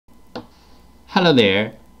Hello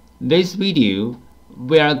there. This video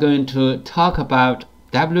we are going to talk about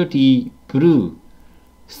WD Blue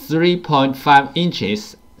 3.5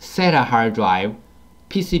 inches SATA hard drive,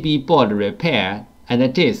 PCB board repair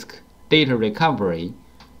and disk data recovery.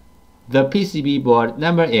 The PCB board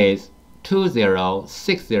number is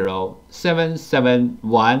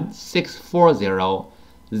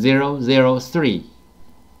 2060771640-003.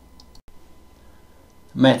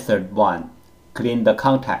 Method 1. Clean the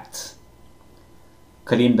contacts.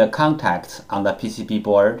 Clean the contacts on the PCB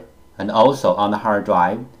board and also on the hard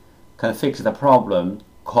drive can fix the problem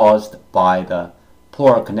caused by the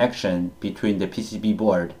poor connection between the PCB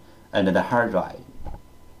board and the hard drive.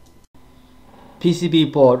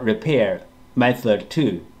 PCB board repair method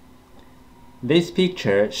 2. This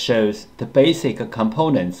picture shows the basic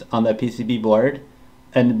components on the PCB board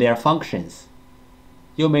and their functions.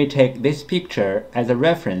 You may take this picture as a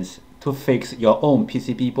reference to fix your own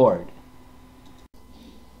PCB board.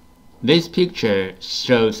 This picture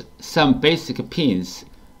shows some basic pins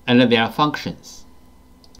and their functions.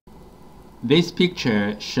 This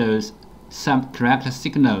picture shows some correct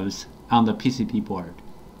signals on the PCB board.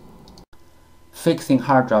 Fixing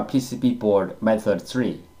hard drive PCB board method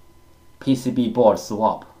 3. PCB board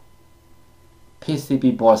swap.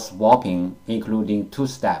 PCB board swapping including 2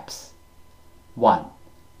 steps. 1.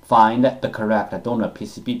 Find the correct donor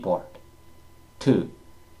PCB board. 2.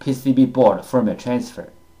 PCB board firmware transfer.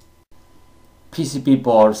 PCB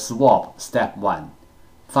board swap step 1.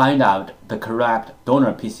 Find out the correct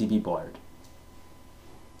donor PCB board.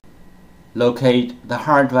 Locate the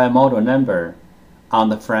hard drive model number on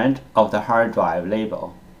the front of the hard drive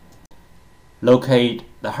label. Locate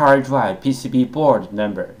the hard drive PCB board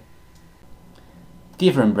number.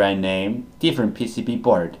 Different brand name, different PCB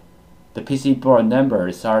board. The PCB board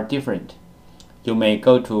numbers are different. You may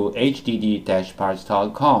go to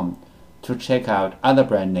hdd-parts.com to check out other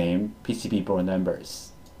brand name PCB board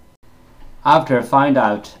numbers. After find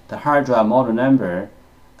out the hard drive model number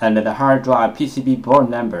and the hard drive PCB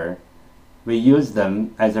board number, we use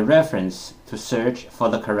them as a reference to search for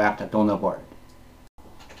the correct donor board.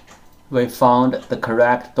 We found the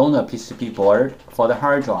correct donor PCB board for the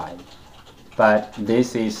hard drive, but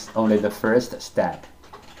this is only the first step.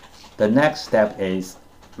 The next step is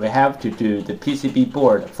we have to do the PCB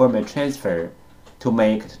board firmware transfer to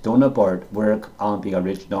make the donor board work on the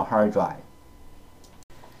original hard drive.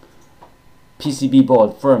 PCB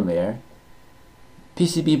board firmware.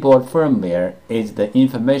 PCB board firmware is the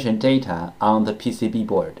information data on the PCB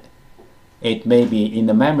board. It may be in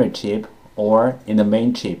the memory chip or in the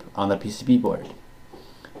main chip on the PCB board.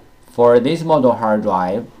 For this model hard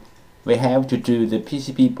drive, we have to do the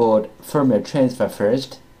PCB board firmware transfer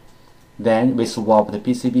first, then we swap the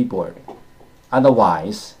PCB board.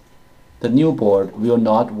 Otherwise, the new board will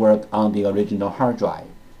not work on the original hard drive.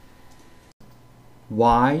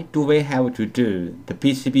 Why do we have to do the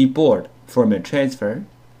PCB board firmware transfer?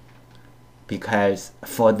 Because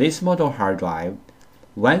for this model hard drive,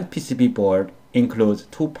 one PCB board includes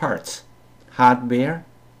 2 parts, hardware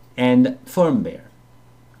and firmware.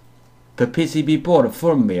 The PCB board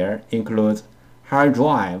firmware includes hard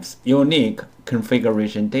drive's unique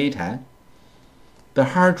configuration data. The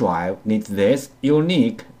hard drive needs this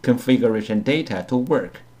unique configuration data to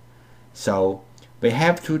work, so we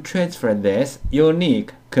have to transfer this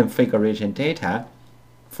unique configuration data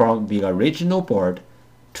from the original board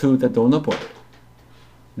to the donor board.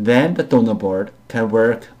 Then the donor board can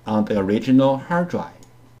work on the original hard drive.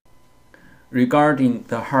 Regarding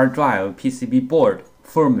the hard drive PCB board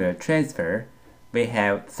firmware transfer, we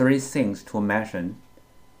have 3 things to mention.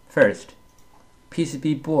 First,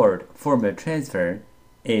 PCB board firmware transfer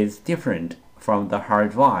is different from the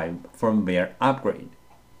hard drive firmware upgrade.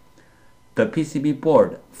 The PCB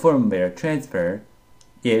board firmware transfer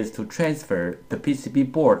is to transfer the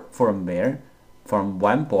PCB board firmware from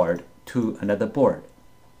one board to another board.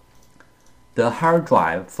 The hard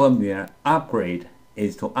drive firmware upgrade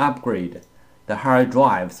is to upgrade the hard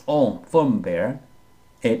drive's own firmware.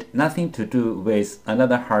 It has nothing to do with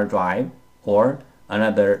another hard drive or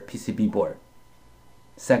another PCB board.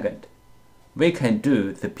 Second, we can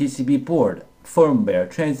do the PCB board firmware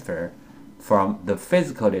transfer from the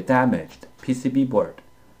physically damaged PCB board,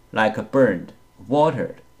 like burned,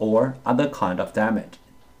 watered, or other kind of damage.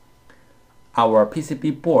 Our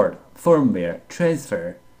PCB board firmware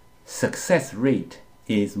transfer success rate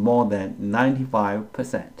is more than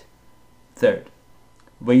 95%. Third,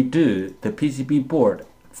 we do the PCB board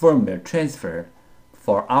firmware transfer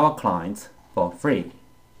for our clients for free.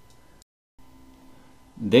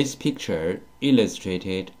 This picture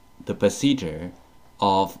illustrated the procedure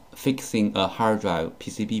of fixing a hard drive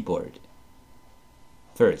PCB board.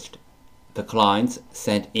 First, the clients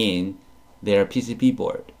send in their PCB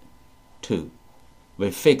board. 2.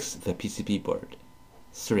 We fix the PCB board.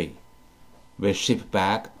 3. We ship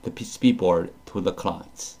back the PCB board to the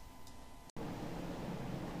clients.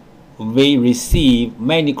 We receive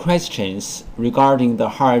many questions regarding the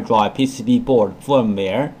hard drive PCB board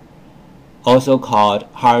firmware, also called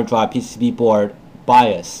hard drive PCB board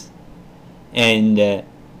BIOS, and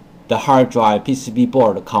the hard drive PCB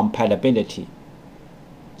board compatibility.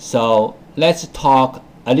 So let's talk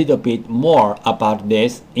a little bit more about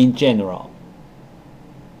this in general.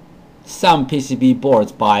 Some PCB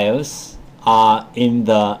boards BIOS are in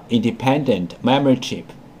the independent memory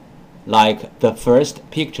chip, like the first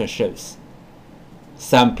picture shows.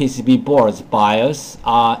 Some PCB boards BIOS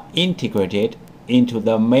are integrated into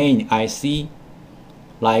the main IC,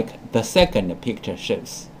 like the second picture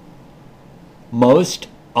shows. Most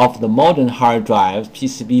of the modern hard drive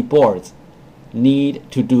PCB boards need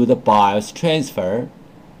to do the BIOS transfer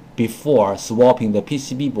before swapping the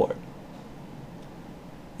PCB board.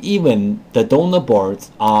 Even the donor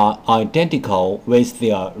boards are identical with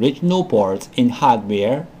the original boards in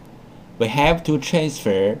hardware. We have to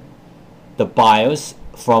transfer the BIOS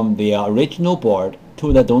from the original board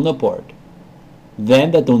to the donor board.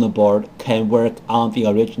 Then the donor board can work on the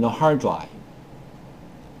original hard drive.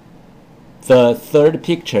 The third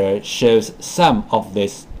picture shows some of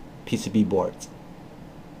these PCB boards.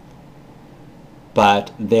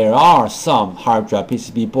 But there are some hard drive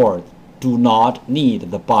PCB boards do not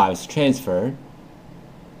need the BIOS transfer.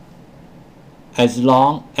 As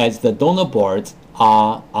long as the donor boards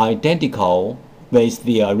are identical with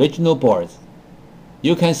the original boards,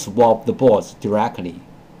 you can swap the boards directly.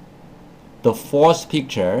 The fourth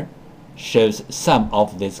picture shows some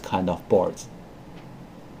of these kind of boards.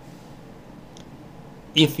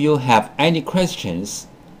 If you have any questions,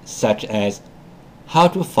 such as how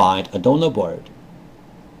to find a donor board,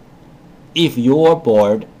 if your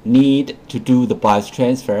board need to do the BIOS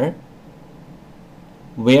transfer,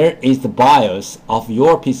 where is the BIOS of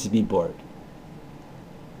your PCB board,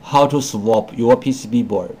 how to swap your PCB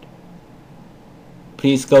board,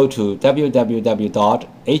 please go to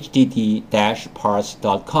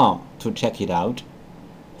www.hdd-parts.com to check it out,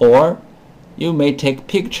 or you may take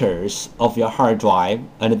pictures of your hard drive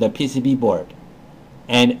and the PCB board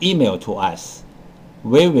and email to us.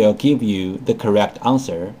 We will give you the correct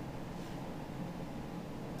answer.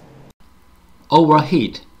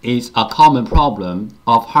 Overheat is a common problem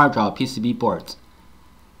of hard drive PCB boards.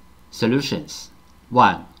 Solutions: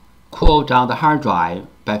 1. Cool down the hard drive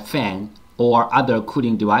by fan or other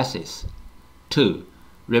cooling devices. 2.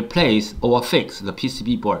 Replace or fix the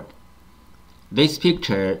PCB board. This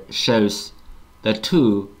picture shows the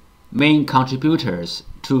two main contributors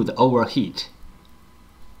to the overheat.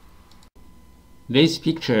 This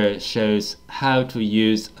picture shows how to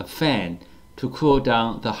use a fan to cool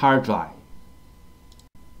down the hard drive.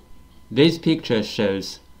 This picture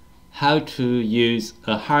shows how to use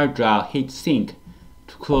a hard drive heat sink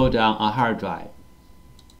to cool down a hard drive.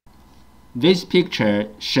 This picture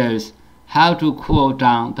shows how to cool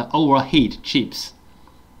down the overheat chips.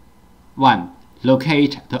 1.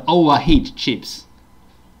 Locate the overheat chips.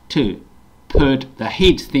 2. Put the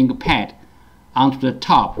heat sink pad onto the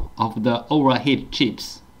top of the overheat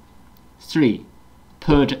chips. 3.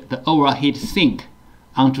 Put the overheat sink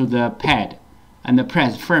onto the pad and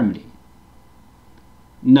press firmly.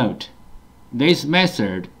 Note: this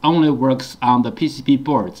method only works on the PCB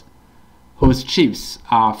boards whose chips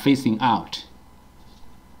are facing out.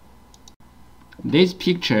 This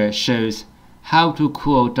picture shows how to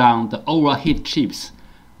cool down the overheat chips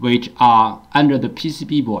which are under the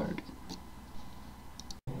PCB board.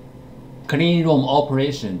 Clean room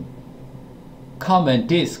operation. Common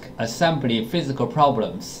disk assembly physical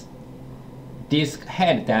problems: disk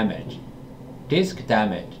head damage, disk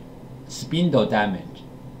damage, spindle damage,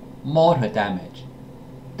 motor damage,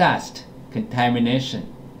 dust contamination.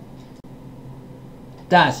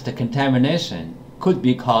 Dust contamination could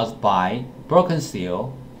be caused by broken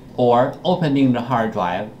seal or opening the hard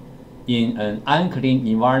drive in an unclean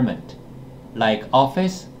environment, like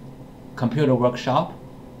office, computer workshop.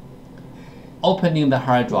 Opening the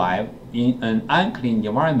hard drive in an unclean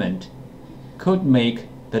environment could make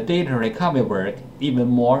the data recovery work even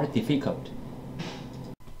more difficult.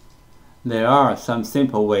 There are some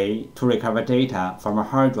simple ways to recover data from a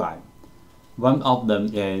hard drive. One of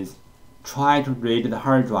them is try to read the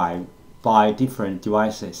hard drive by different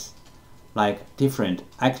devices, like different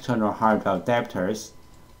external hard drive adapters,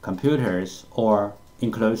 computers, or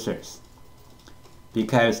enclosures.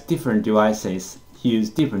 Because different devices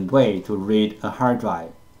use different ways to read a hard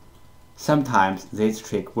drive, Sometimes this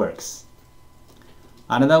trick works.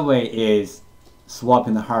 Another way is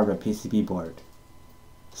swapping the hardware PCB board.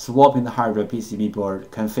 Swapping the hardware PCB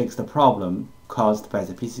board can fix the problem caused by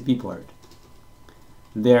the PCB board.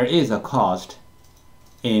 There is a cost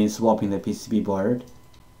in swapping the PCB board,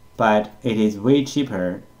 but it is way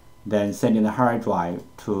cheaper than sending the hard drive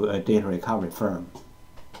to a data recovery firm.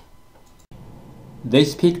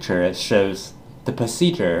 This picture shows the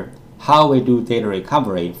procedure how we do data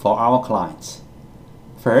recovery for our clients.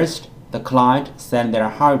 First, the client sends their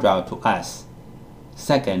hard drive to us.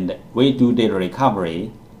 Second, we do data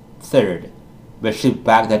recovery. Third, we ship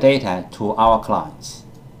back the data to our clients.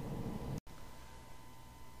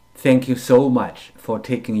 Thank you so much for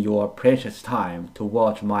taking your precious time to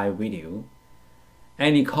watch my video.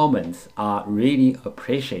 Any comments are really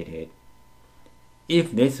appreciated.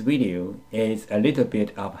 If this video is a little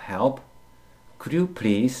bit of help, could you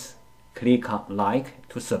please click on like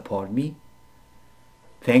to support me?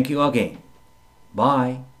 Thank you again.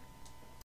 Bye.